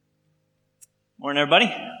Morning,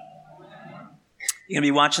 everybody. You gonna be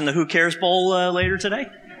watching the Who Cares Bowl later today?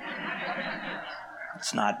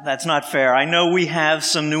 That's not fair. I know we have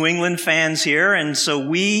some New England fans here, and so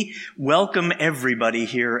we welcome everybody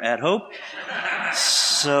here at Hope.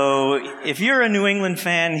 So if you're a New England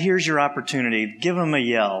fan, here's your opportunity. Give them a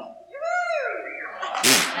yell.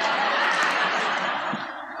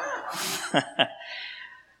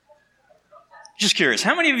 Just curious,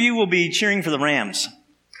 how many of you will be cheering for the Rams?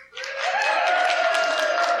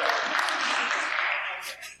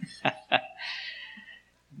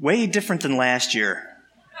 Way different than last year.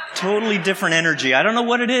 Totally different energy. I don't know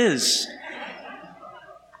what it is.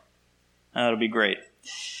 It'll be great.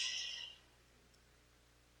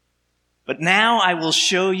 But now I will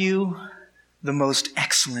show you the most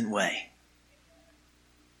excellent way.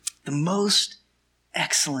 The most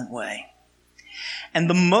excellent way. And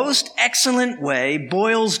the most excellent way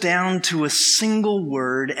boils down to a single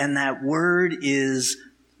word, and that word is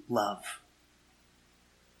love.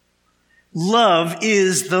 Love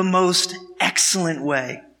is the most excellent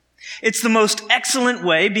way. It's the most excellent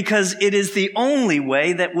way because it is the only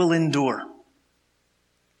way that will endure.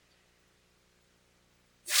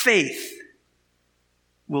 Faith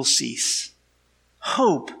will cease.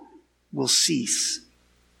 Hope will cease.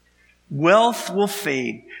 Wealth will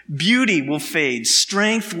fade. Beauty will fade.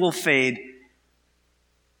 Strength will fade.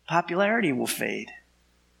 Popularity will fade.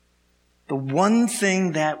 The one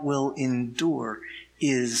thing that will endure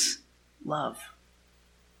is love.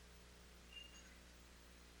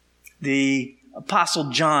 The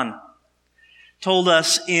Apostle John told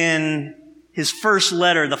us in his first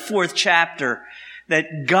letter, the 4th chapter,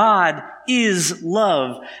 that God is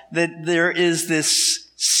love, that there is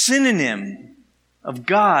this synonym of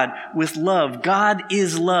God with love. God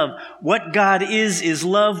is love. What God is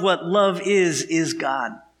love. What love is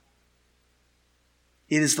God.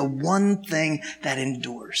 It is the one thing that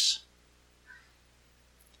endures.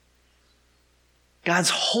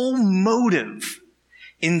 God's whole motive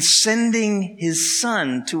in sending his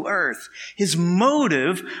Son to earth, his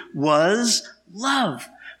motive was love.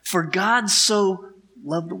 For God so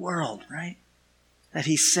loved the world, right? That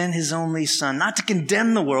he sent his only Son, not to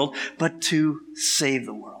condemn the world, but to save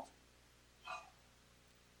the world.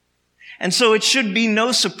 And so it should be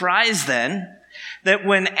no surprise then that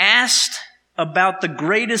when asked about the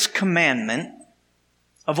greatest commandment,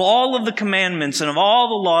 of all of the commandments and of all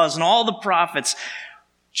the laws and all the prophets,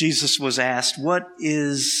 Jesus was asked, what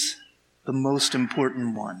is the most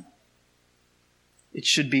important one? It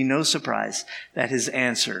should be no surprise that his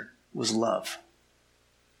answer was love.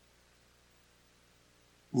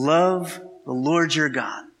 Love the Lord your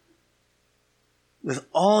God with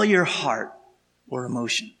all your heart or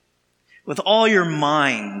emotion, with all your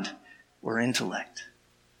mind or intellect,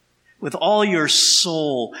 with all your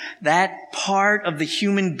soul, that part of the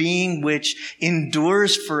human being which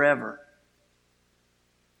endures forever,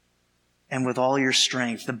 and with all your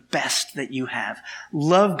strength, the best that you have.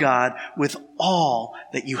 Love God with all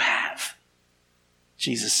that you have,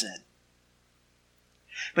 Jesus said.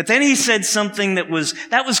 But then he said something that was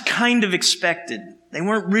kind of expected. They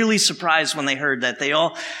weren't really surprised when they heard that. They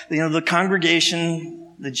all, the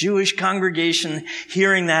congregation, the Jewish congregation,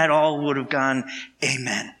 hearing that all would have gone,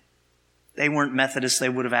 amen. They weren't Methodists. They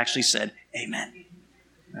would have actually said, amen.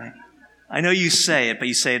 Right? I know you say it, but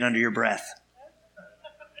you say it under your breath.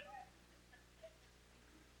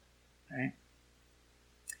 Right?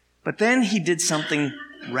 But then he did something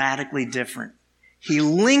radically different. He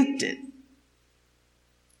linked it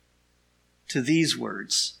to these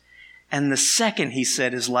words. And the second he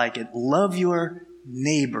said is like it. Love your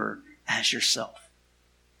neighbor as yourself.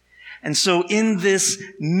 And so in this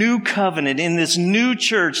new covenant, in this new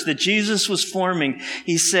church that Jesus was forming,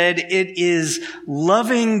 he said it is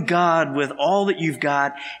loving God with all that you've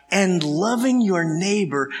got and loving your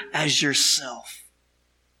neighbor as yourself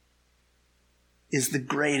is the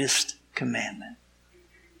greatest commandment.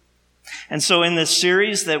 And so in this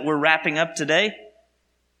series that we're wrapping up today,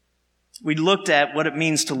 we looked at what it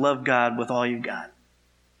means to love God with all you've got.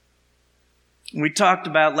 We talked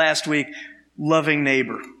about last week loving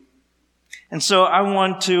neighbor. And so I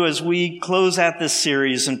want to, as we close out this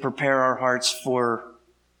series and prepare our hearts for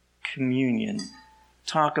communion,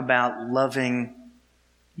 talk about loving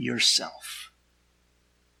yourself.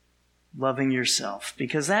 Loving yourself.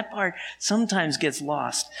 Because that part sometimes gets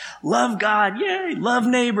lost. Love God, yay. Love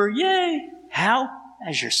neighbor, yay. How?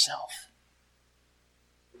 As yourself.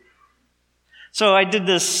 So I did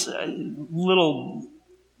this little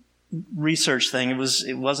research thing.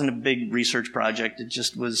 It wasn't a big research project. It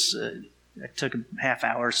just was I took a half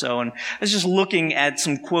hour or so, and I was just looking at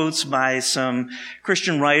some quotes by some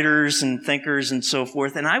Christian writers and thinkers and so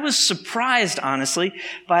forth, and I was surprised, honestly,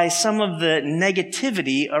 by some of the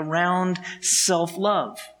negativity around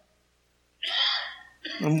self-love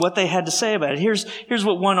and what they had to say about it. Here's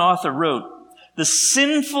what one author wrote. The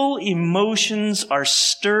sinful emotions are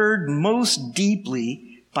stirred most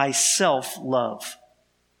deeply by self-love.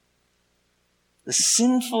 The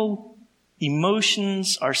sinful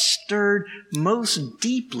emotions are stirred most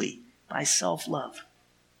deeply by self-love.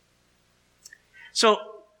 So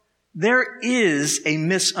there is a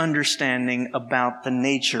misunderstanding about the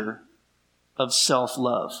nature of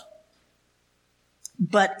self-love.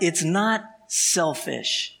 But it's not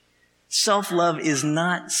selfish. Self-love is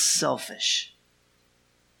not selfish.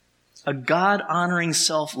 A God-honoring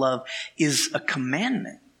self-love is a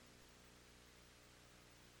commandment.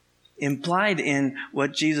 Implied in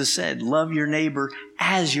what Jesus said, love your neighbor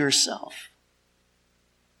as yourself.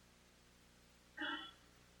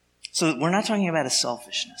 So we're not talking about a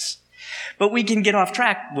selfishness. But we can get off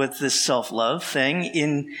track with this self-love thing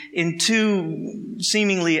in two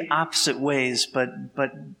seemingly opposite ways, but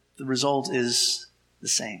the result is the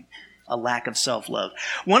same. A lack of self-love.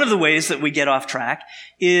 One of the ways that we get off track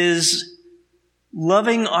is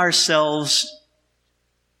loving ourselves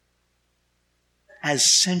as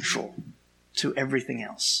central to everything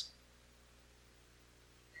else.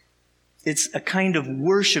 It's a kind of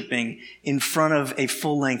worshiping in front of a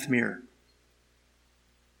full-length mirror.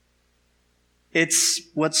 It's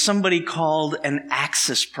what somebody called an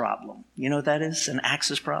axis problem. You know what that is? An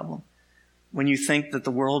axis problem? When you think that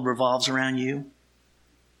the world revolves around you.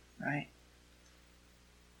 Right?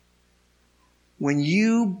 When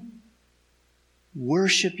you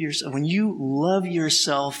worship yourself, when you love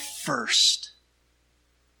yourself first,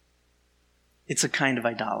 it's a kind of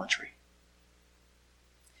idolatry.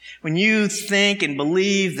 When you think and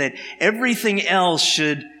believe that everything else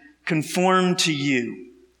should conform to you,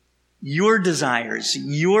 your desires,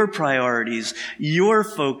 your priorities, your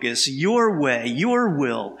focus, your way, your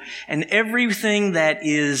will, and everything that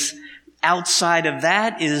is outside of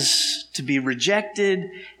that is to be rejected,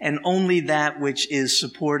 and only that which is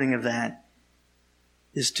supporting of that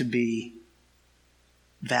is to be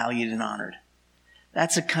valued and honored.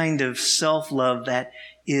 That's a kind of self-love that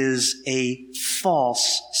is a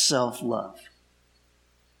false self-love.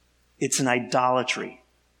 It's an idolatry.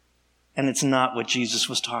 And it's not what Jesus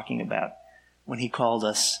was talking about when he called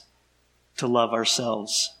us to love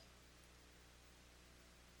ourselves.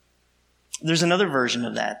 There's another version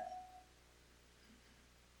of that.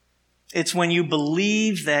 It's when you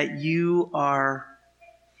believe that you are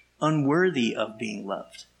unworthy of being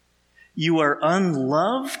loved. You are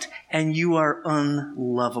unloved and you are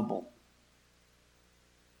unlovable.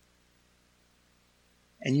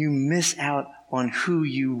 And you miss out on who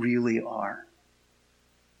you really are.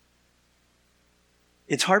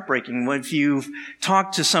 It's heartbreaking if you've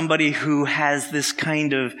talked to somebody who has this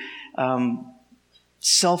kind of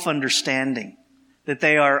self-understanding that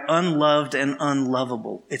they are unloved and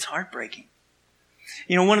unlovable. It's heartbreaking.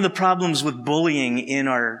 You know, one of the problems with bullying in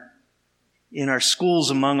our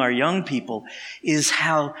schools among our young people is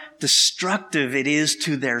how destructive it is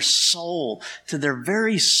to their soul, to their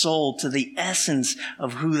very soul, to the essence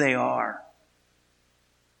of who they are.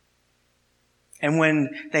 And when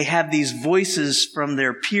they have these voices from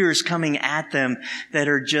their peers coming at them that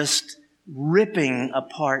are just ripping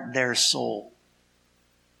apart their soul,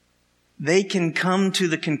 they can come to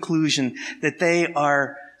the conclusion that they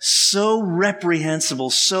are so reprehensible,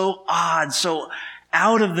 so odd, so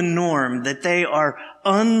out of the norm, that they are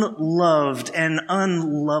unloved and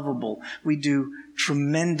unlovable. We do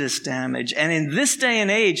tremendous damage. And in this day and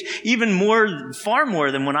age, even more, far more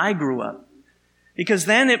than when I grew up. Because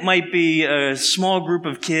then it might be a small group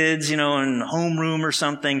of kids, in homeroom or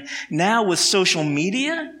something. Now with social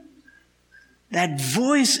media, that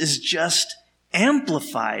voice is just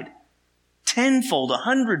amplified tenfold,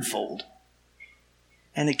 100-fold.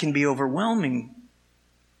 And it can be overwhelming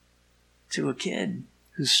to a kid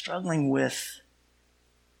who's struggling with,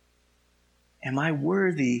 am I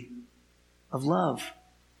worthy of love?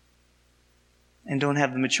 And don't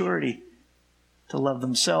have the maturity to love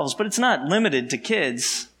themselves. But it's not limited to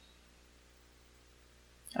kids.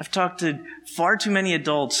 I've talked to far too many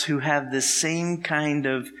adults who have this same kind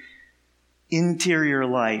of interior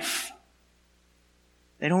life.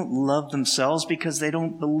 They don't love themselves because they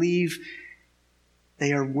don't believe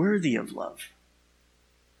they are worthy of love.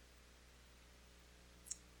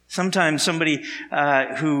 Sometimes somebody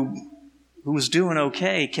who is doing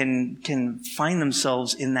okay can find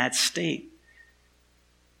themselves in that state.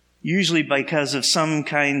 Usually because of some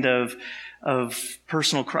kind of of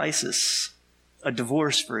personal crisis, a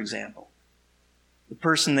divorce, for example. The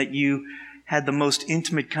person that you had the most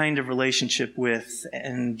intimate kind of relationship with,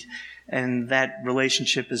 and that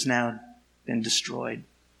relationship has now been destroyed.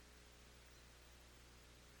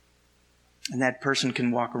 And that person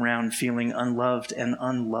can walk around feeling unloved and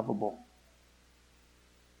unlovable.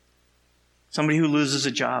 Somebody who loses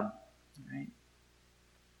a job, right?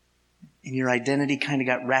 And your identity kind of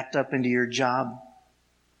got wrapped up into your job.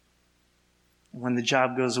 And when the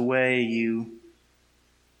job goes away, you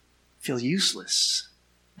feel useless,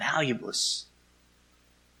 valueless.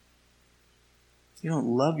 You don't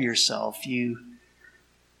love yourself. You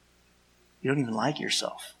don't even like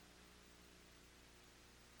yourself.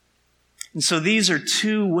 And so these are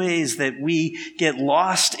two ways that we get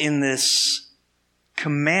lost in this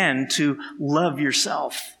command to love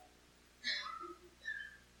yourself.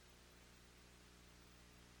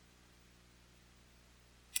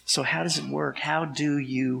 So how does it work? How do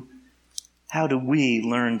we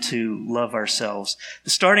learn to love ourselves? The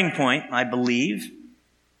starting point, I believe,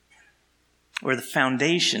 or the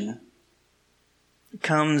foundation,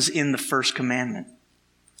 comes in the first commandment.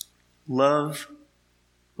 Love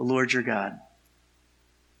the Lord your God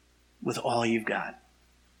with all you've got.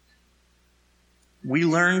 We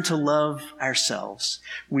learn to love ourselves.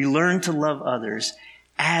 We learn to love others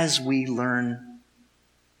as we learn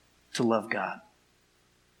to love God.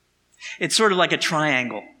 It's sort of like a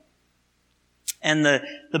triangle. And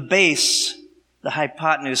the base, the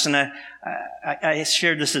hypotenuse, and I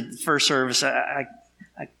shared this at the first service. I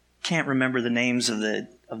can't remember the names of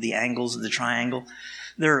the angles of the triangle.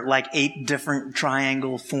 There are like 8 different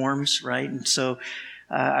triangle forms, right? And so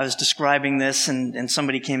I was describing this, and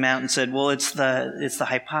somebody came out and said, "Well, it's the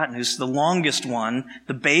hypotenuse, the longest one,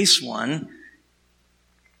 the base one.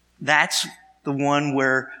 That's the one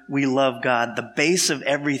where we love God. The base of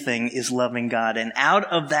everything is loving God, and out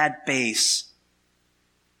of that base."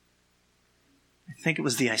 I think it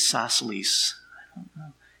was the isosceles. I don't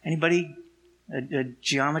know. Anybody a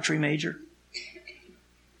geometry major?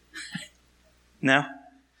 No?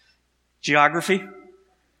 Geography?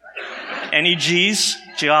 Any G's?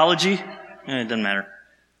 Geology? It doesn't matter.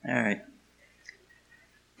 All right.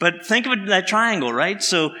 But think of that triangle, right?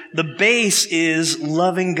 So the base is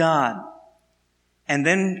loving God. And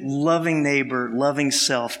then loving neighbor, loving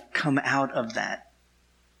self come out of that.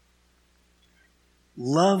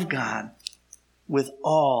 Love God with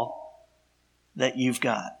all that you've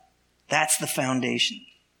got. That's the foundation.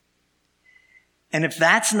 And if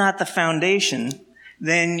that's not the foundation,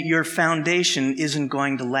 then your foundation isn't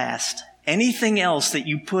going to last. Anything else that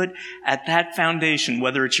you put at that foundation,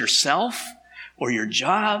 whether it's yourself or your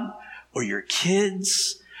job or your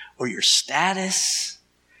kids or your status,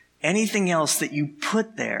 anything else that you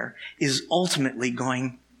put there is ultimately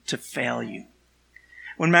going to fail you.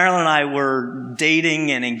 When Marilyn and I were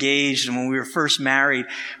dating and engaged, and when we were first married,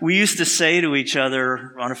 we used to say to each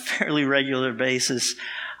other on a fairly regular basis,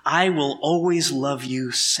 "I will always love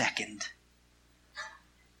you second.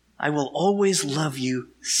 I will always love you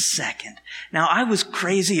second." Now, I was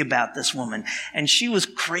crazy about this woman, and she was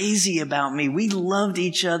crazy about me. We loved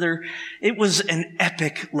each other. It was an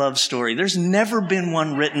epic love story. There's never been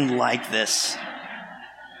one written like this.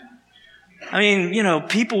 I mean,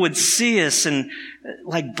 people would see us and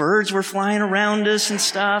like birds were flying around us and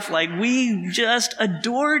stuff. Like we just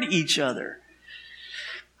adored each other.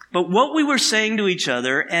 But what we were saying to each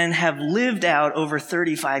other and have lived out over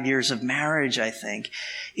 35 years of marriage, I think,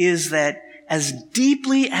 is that as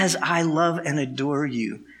deeply as I love and adore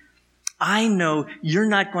you, I know you're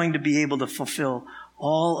not going to be able to fulfill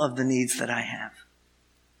all of the needs that I have.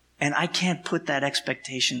 And I can't put that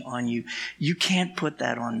expectation on you. You can't put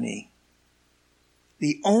that on me.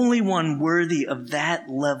 The only one worthy of that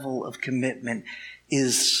level of commitment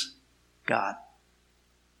is God.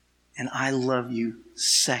 And I love you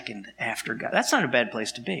second after God. That's not a bad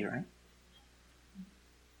place to be, right?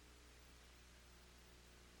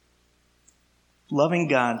 Loving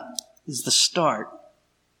God is the start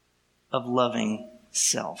of loving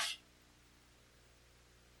self.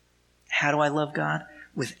 How do I love God?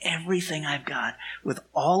 With everything I've got, with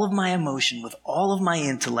all of my emotion, with all of my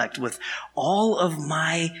intellect, with all of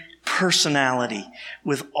my personality,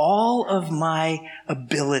 with all of my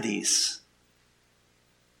abilities.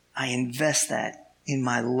 I invest that in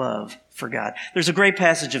my love for God. There's a great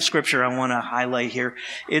passage of Scripture I want to highlight here.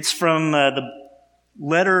 It's from the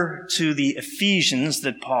letter to the Ephesians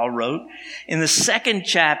that Paul wrote. In the 2nd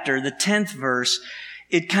chapter, the 10th verse,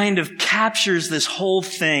 it kind of captures this whole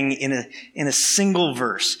thing in a single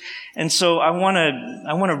verse. And so I want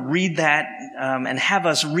to read that and have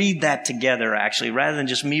us read that together, actually, rather than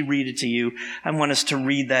just me read it to you. I want us to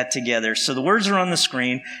read that together. So the words are on the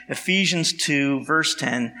screen. Ephesians 2, verse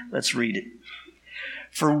 10. Let's read it.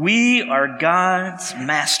 For we are God's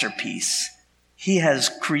masterpiece. He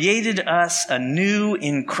has created us anew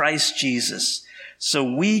in Christ Jesus, so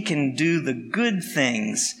we can do the good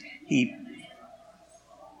things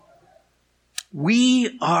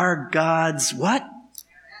We are God's what?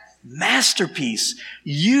 Masterpiece.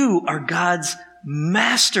 You are God's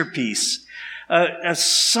masterpiece. A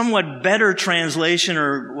somewhat better translation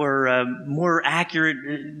or more accurate,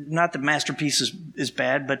 not that masterpiece is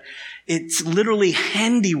bad, but it's literally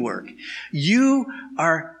handiwork. You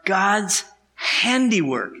are God's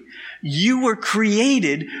handiwork. You were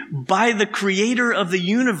created by the creator of the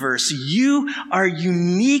universe. You are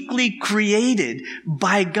uniquely created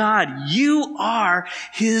by God. You are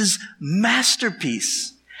his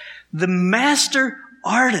masterpiece. The master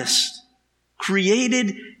artist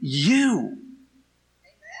created you.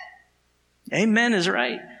 Amen is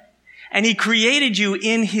right. And he created you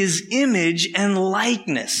in his image and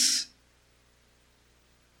likeness.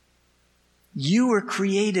 You were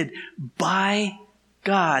created by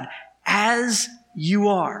God as you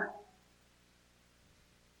are.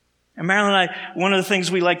 And Marilyn and I, one of the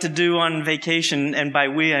things we like to do on vacation, and by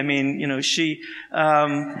we, I mean, she,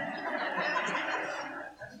 I've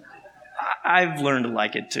learned to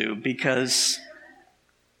like it too, because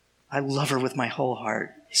I love her with my whole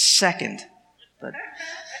heart. Second, but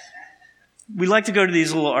we like to go to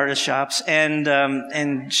these little artist shops,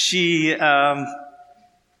 and she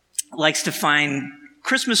likes to find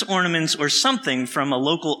Christmas ornaments or something from a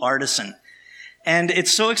local artisan. And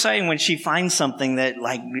it's so exciting when she finds something that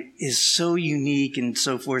is so unique and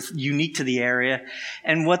so forth, unique to the area.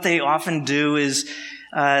 And what they often do is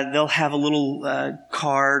they'll have a little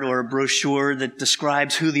card or a brochure that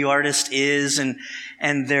describes who the artist is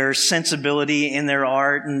and their sensibility in their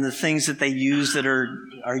art and the things that they use that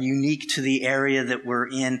are unique to the area that we're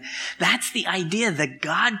in. That's the idea, that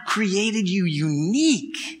God created you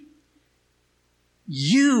unique.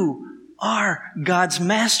 You are God's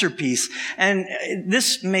masterpiece. And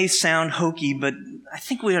this may sound hokey, but I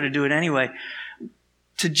think we ought to do it anyway.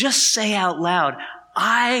 To just say out loud,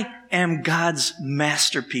 I am God's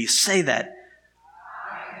masterpiece. Say that.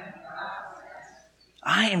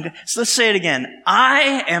 I am God. So let's say it again.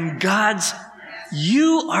 I am God's,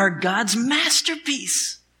 you are God's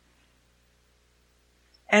masterpiece.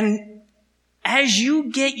 And as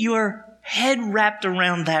you get your head wrapped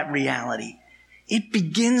around that reality, it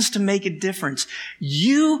begins to make a difference.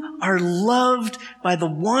 You are loved by the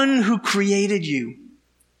one who created you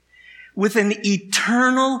with an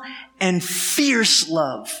eternal and fierce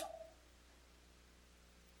love.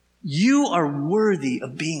 You are worthy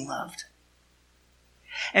of being loved.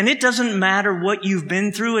 And it doesn't matter what you've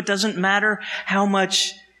been through. It doesn't matter how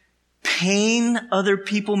much pain other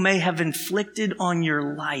people may have inflicted on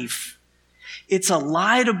your life. It's a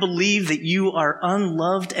lie to believe that you are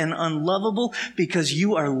unloved and unlovable, because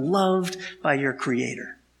you are loved by your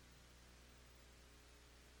Creator.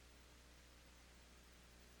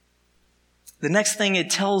 The next thing it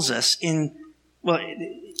tells us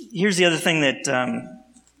here's the other thing that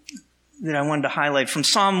I wanted to highlight from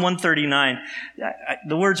Psalm 139.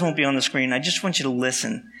 The words won't be on the screen. I just want you to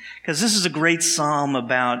listen, because this is a great psalm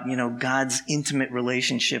about, God's intimate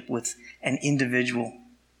relationship with an individual.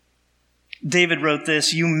 David wrote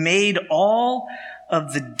this: "You made all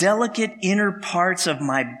of the delicate inner parts of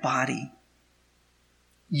my body.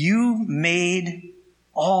 You made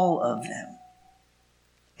all of them,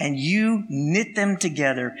 and you knit them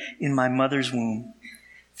together in my mother's womb.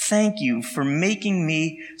 Thank you for making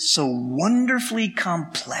me so wonderfully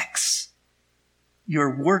complex.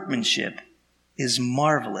 Your workmanship is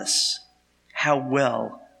marvelous. How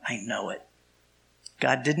well I know it."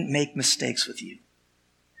 God didn't make mistakes with you.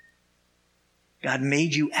 God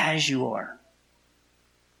made you as you are.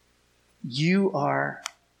 You are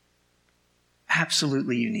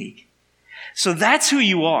absolutely unique. So that's who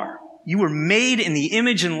you are. You were made in the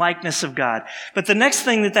image and likeness of God. But the next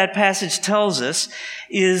thing that passage tells us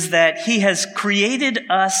is that he has created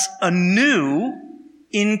us anew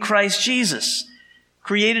in Christ Jesus.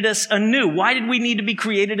 Created us anew. Why did we need to be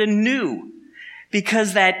created anew?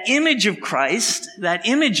 Because that image of Christ, that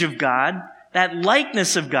image of God, that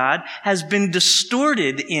likeness of God has been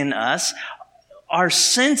distorted in us. Our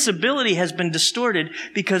sensibility has been distorted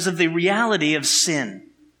because of the reality of sin.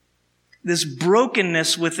 This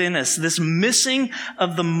brokenness within us, this missing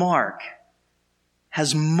of the mark.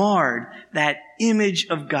 has marred that image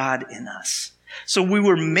of God in us. So we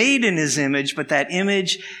were made in his image, but that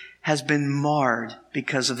image has been marred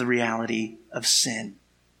because of the reality of sin.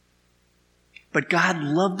 But God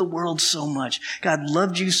loved the world so much, God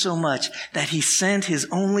loved you so much, that he sent his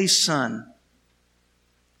only Son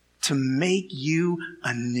to make you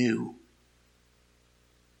anew,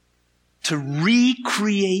 to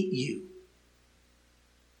recreate you.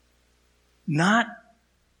 Not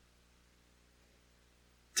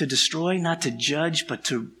to destroy, not to judge, but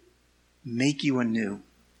to make you anew.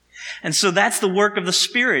 And so that's the work of the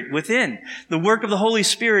Spirit within. The work of the Holy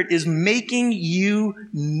Spirit is making you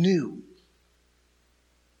new,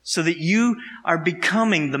 so that you are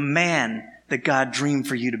becoming the man that God dreamed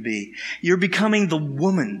for you to be. You're becoming the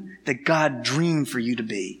woman that God dreamed for you to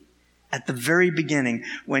be at the very beginning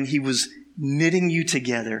when he was knitting you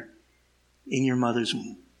together in your mother's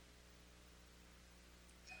womb.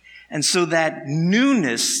 And so that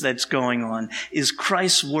newness that's going on is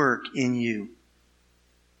Christ's work in you.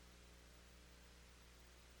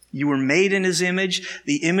 You were made in his image.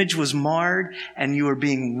 The image was marred, and you are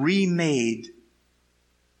being remade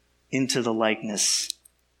into the likeness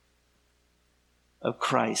of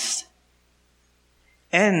Christ,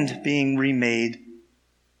 and being remade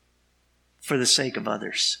for the sake of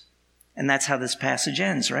others. And that's how this passage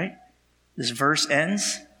ends, right? This verse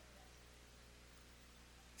ends.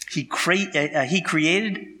 He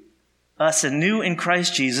created us anew in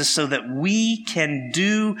Christ Jesus so that we can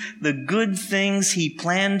do the good things he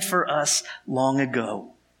planned for us long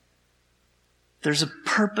ago. There's a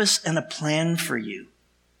purpose and a plan for you.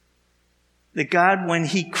 That God, when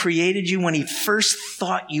he created you, when he first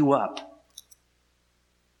thought you up,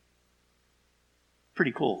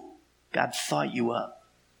 pretty cool. God thought you up.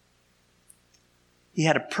 He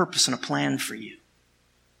had a purpose and a plan for you,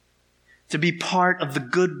 to be part of the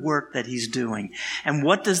good work that he's doing. And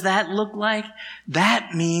what does that look like?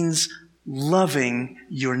 That means loving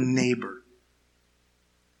your neighbor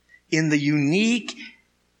in the unique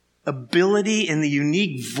ability, in the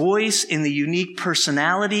unique voice, in the unique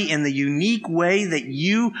personality, in the unique way that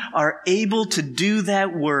you are able to do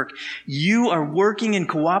that work. You are working in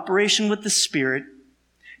cooperation with the Spirit,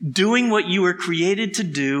 doing what you were created to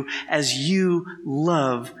do as you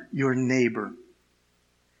love your neighbor.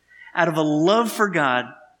 Out of a love for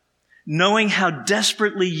God, knowing how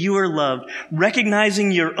desperately you are loved,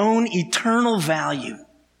 recognizing your own eternal value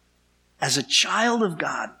as a child of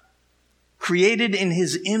God, created in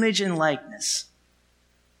his image and likeness,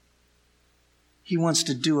 he wants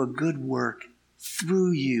to do a good work through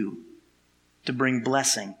you to bring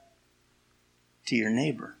blessing to your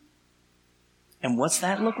neighbor. And what's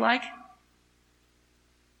that look like?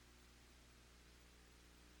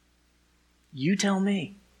 You tell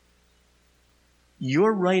me.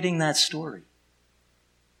 You're writing that story.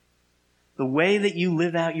 The way that you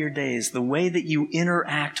live out your days, the way that you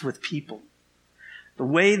interact with people, the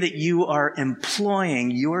way that you are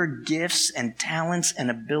employing your gifts and talents and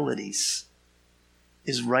abilities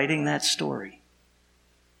is writing that story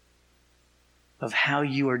of how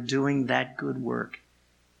you are doing that good work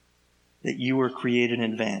that you were created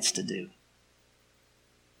in advance to do.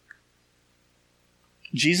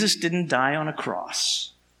 Jesus didn't die on a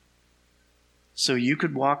cross so you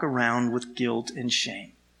could walk around with guilt and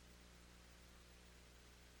shame.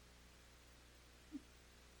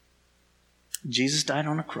 Jesus died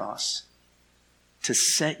on a cross to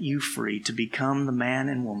set you free, to become the man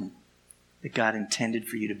and woman that God intended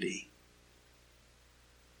for you to be.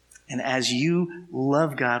 And as you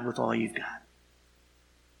love God with all you've got,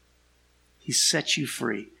 he sets you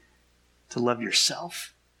free to love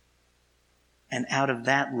yourself, and out of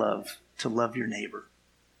that love, to love your neighbor,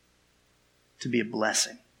 to be a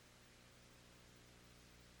blessing.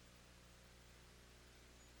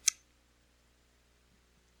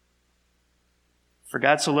 For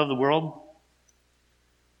God so loved the world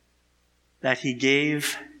that he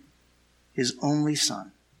gave his only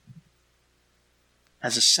Son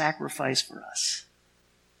as a sacrifice for us,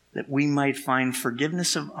 that we might find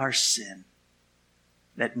forgiveness of our sin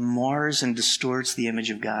that mars and distorts the image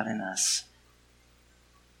of God in us.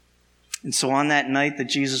 And so on that night that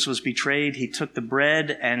Jesus was betrayed, he took the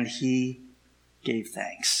bread and he gave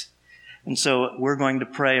thanks. And so we're going to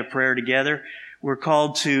pray a prayer together. We're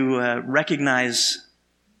called to recognize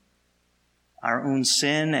our own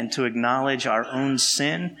sin and to acknowledge our own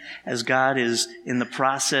sin as God is in the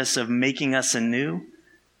process of making us anew.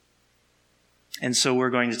 And so we're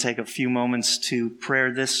going to take a few moments to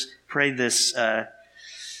pray this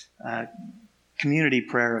community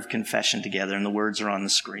prayer of confession together, and the words are on the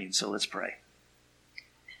screen, so let's pray.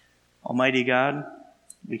 Almighty God,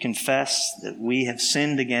 We confess that we have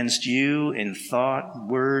sinned against you in thought,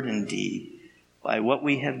 word, and deed, by what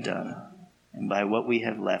we have done and by what we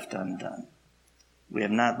have left undone. We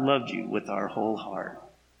have not loved you with our whole heart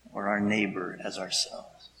or our neighbor as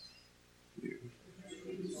ourselves.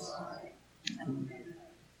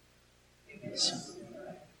 So,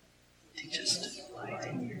 teach us to delight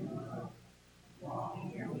in your love, walk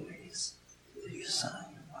in your ways, through your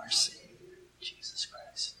Son, our Savior, Jesus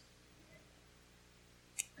Christ.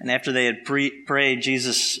 And after they had prayed,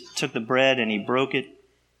 Jesus took the bread and he broke it,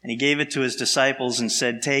 and he gave it to his disciples and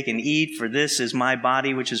said, "Take and eat, for this is my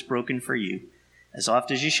body which is broken for you. As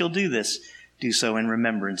oft as you shall do this, do so in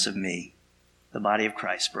remembrance of me." The body of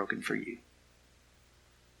Christ broken for you.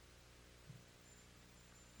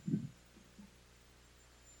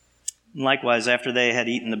 And likewise, after they had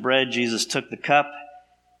eaten the bread, Jesus took the cup,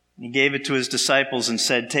 and he gave it to his disciples and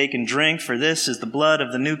said, "Take and drink, for this is the blood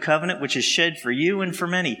of the new covenant, which is shed for you and for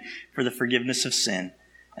many for the forgiveness of sin.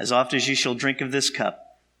 As oft as you shall drink of this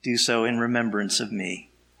cup, do so in remembrance of me."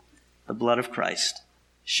 The blood of Christ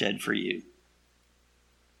shed for you.